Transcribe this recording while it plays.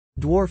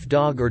Dwarf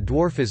dog or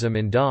dwarfism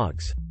in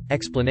dogs.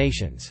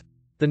 Explanations.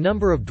 The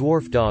number of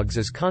dwarf dogs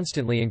is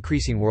constantly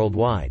increasing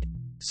worldwide.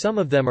 Some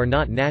of them are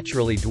not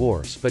naturally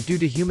dwarfs but due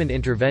to human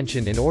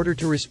intervention in order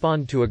to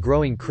respond to a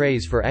growing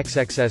craze for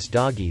XXS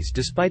doggies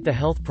despite the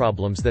health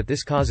problems that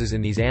this causes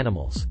in these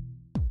animals.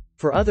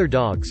 For other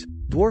dogs,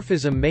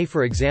 dwarfism may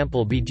for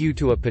example be due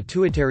to a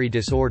pituitary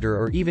disorder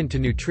or even to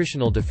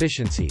nutritional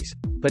deficiencies,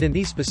 but in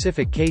these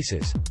specific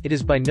cases, it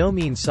is by no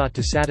means sought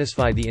to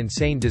satisfy the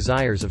insane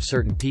desires of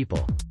certain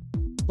people.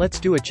 Let's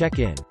do a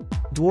check-in.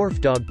 Dwarf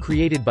dog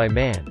created by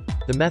man.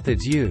 The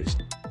methods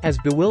used. As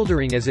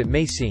bewildering as it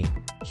may seem,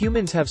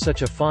 humans have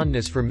such a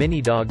fondness for mini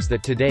dogs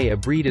that today a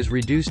breed is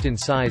reduced in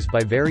size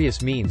by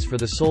various means for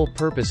the sole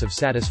purpose of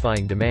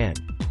satisfying demand.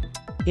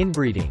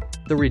 Inbreeding.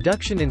 The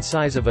reduction in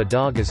size of a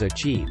dog is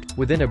achieved,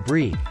 within a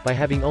breed, by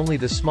having only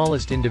the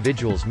smallest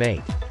individuals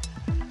mate.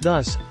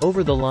 Thus,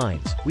 over the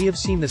lines, we have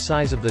seen the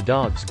size of the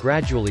dogs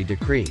gradually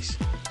decrease.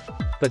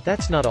 But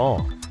that's not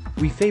all.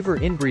 We favor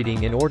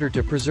inbreeding in order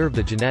to preserve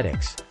the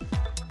genetics.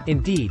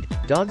 Indeed,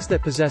 dogs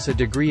that possess a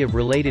degree of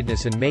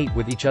relatedness and mate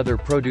with each other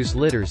produce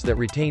litters that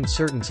retain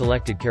certain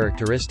selected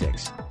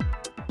characteristics.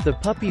 The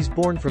puppies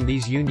born from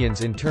these unions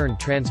in turn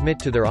transmit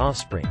to their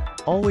offspring,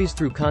 always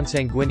through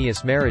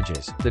consanguineous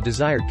marriages, the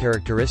desired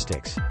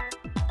characteristics.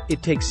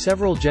 It takes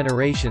several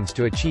generations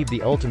to achieve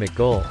the ultimate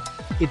goal.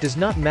 It does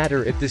not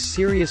matter if this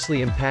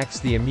seriously impacts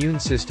the immune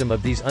system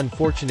of these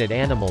unfortunate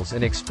animals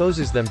and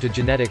exposes them to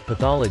genetic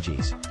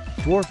pathologies.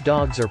 Dwarf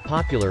dogs are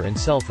popular and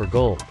sell for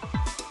gold.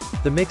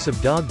 The mix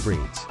of dog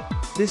breeds.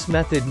 This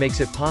method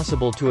makes it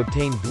possible to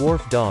obtain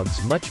dwarf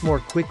dogs much more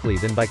quickly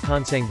than by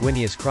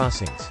consanguineous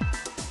crossings.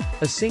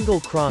 A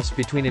single cross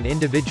between an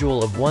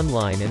individual of one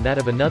line and that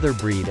of another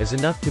breed is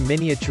enough to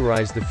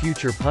miniaturize the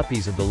future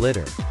puppies of the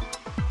litter.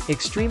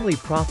 Extremely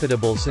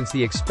profitable since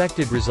the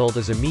expected result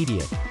is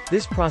immediate,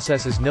 this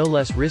process is no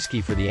less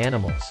risky for the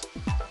animals.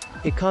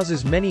 It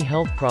causes many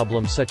health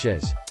problems such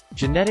as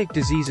genetic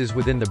diseases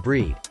within the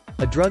breed,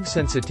 a drug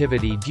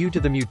sensitivity due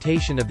to the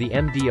mutation of the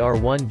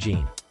MDR1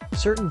 gene,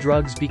 certain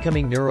drugs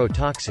becoming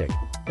neurotoxic,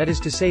 that is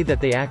to say that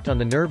they act on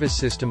the nervous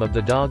system of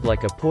the dog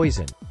like a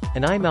poison,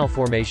 an eye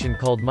malformation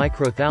called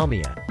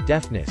microphthalmia,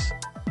 deafness.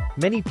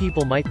 Many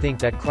people might think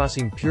that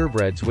crossing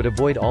purebreds would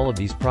avoid all of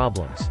these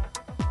problems.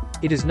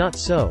 It is not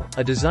so,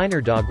 a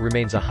designer dog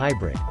remains a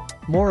hybrid.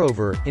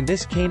 Moreover, in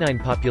this canine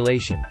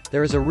population,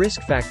 there is a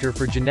risk factor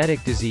for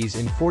genetic disease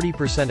in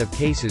 40% of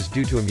cases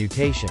due to a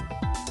mutation.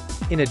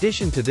 In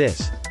addition to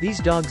this, these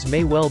dogs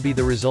may well be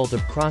the result of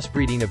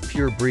crossbreeding of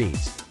pure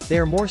breeds. They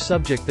are more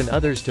subject than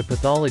others to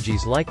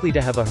pathologies likely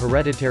to have a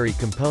hereditary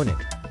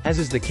component, as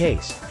is the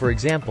case, for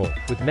example,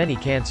 with many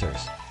cancers.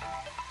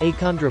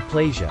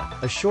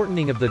 Achondroplasia, a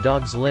shortening of the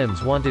dog's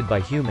limbs wanted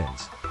by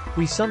humans.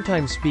 We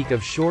sometimes speak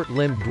of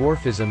short-limbed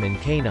dwarfism in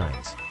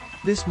canines.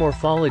 This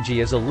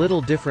morphology is a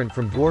little different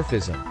from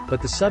dwarfism, but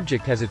the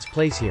subject has its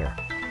place here.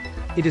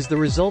 It is the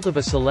result of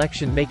a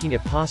selection making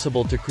it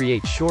possible to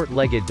create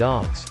short-legged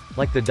dogs,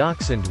 like the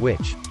dachshund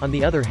which, on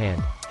the other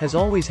hand, has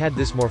always had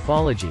this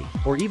morphology,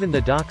 or even the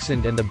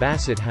dachshund and the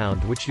basset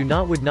hound which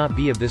would not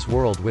be of this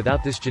world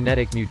without this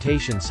genetic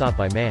mutation sought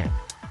by man.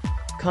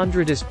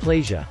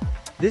 Chondrodysplasia.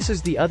 This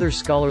is the other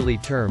scholarly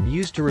term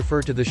used to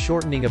refer to the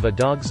shortening of a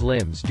dog's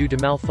limbs due to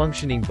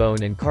malfunctioning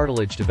bone and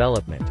cartilage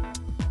development.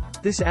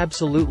 This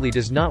absolutely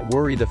does not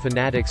worry the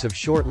fanatics of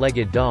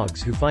short-legged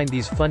dogs who find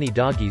these funny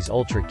doggies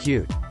ultra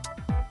cute.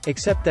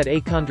 Except that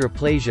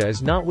achondroplasia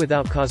is not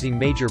without causing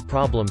major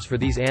problems for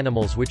these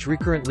animals which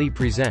recurrently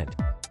present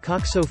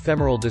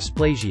coxofemoral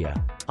dysplasia,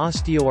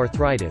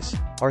 osteoarthritis,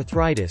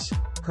 arthritis,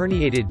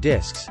 herniated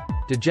discs,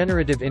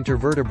 degenerative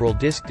intervertebral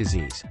disc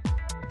disease.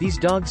 These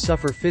dogs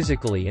suffer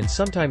physically and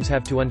sometimes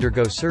have to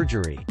undergo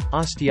surgery,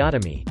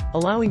 osteotomy,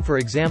 allowing for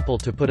example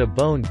to put a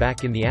bone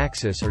back in the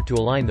axis or to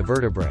align the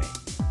vertebrae.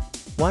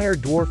 Why are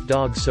dwarf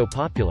dogs so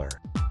popular?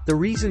 The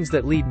reasons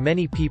that lead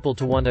many people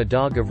to want a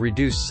dog of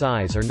reduced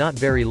size are not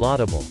very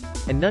laudable,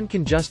 and none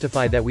can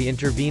justify that we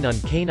intervene on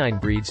canine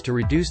breeds to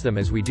reduce them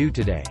as we do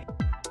today.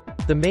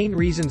 The main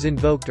reasons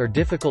invoked are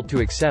difficult to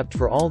accept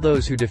for all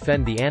those who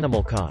defend the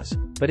animal cause,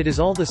 but it is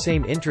all the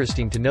same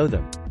interesting to know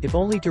them, if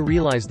only to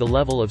realize the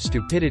level of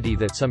stupidity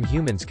that some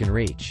humans can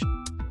reach.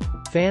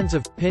 Fans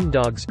of pin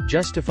dogs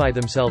justify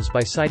themselves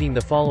by citing the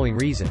following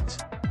reasons.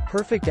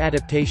 Perfect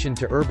adaptation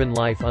to urban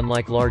life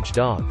unlike large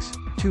dogs.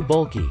 Too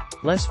bulky,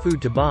 less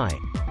food to buy,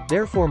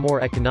 therefore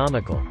more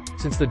economical,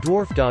 since the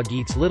dwarf dog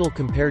eats little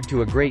compared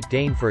to a Great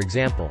Dane for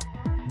example.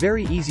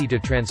 Very easy to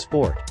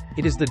transport.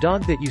 It is the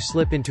dog that you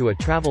slip into a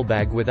travel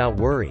bag without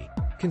worry.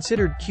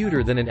 Considered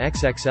cuter than an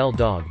XXL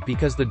dog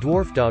because the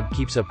dwarf dog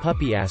keeps a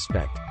puppy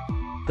aspect.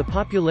 The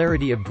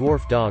popularity of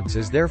dwarf dogs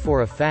is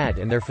therefore a fad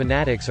and their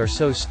fanatics are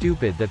so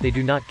stupid that they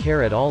do not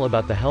care at all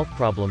about the health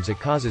problems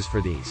it causes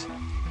for these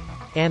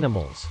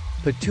animals.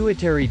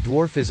 Pituitary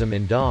dwarfism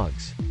in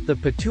dogs. The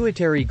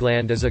pituitary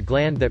gland is a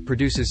gland that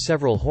produces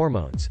several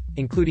hormones,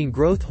 including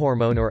growth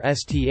hormone or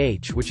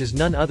STH, which is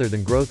none other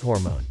than growth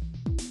hormone.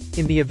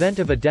 In the event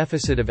of a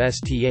deficit of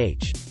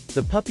STH,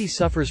 The puppy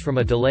suffers from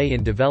a delay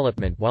in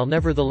development while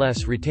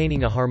nevertheless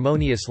retaining a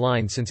harmonious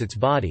line since its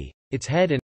body, its head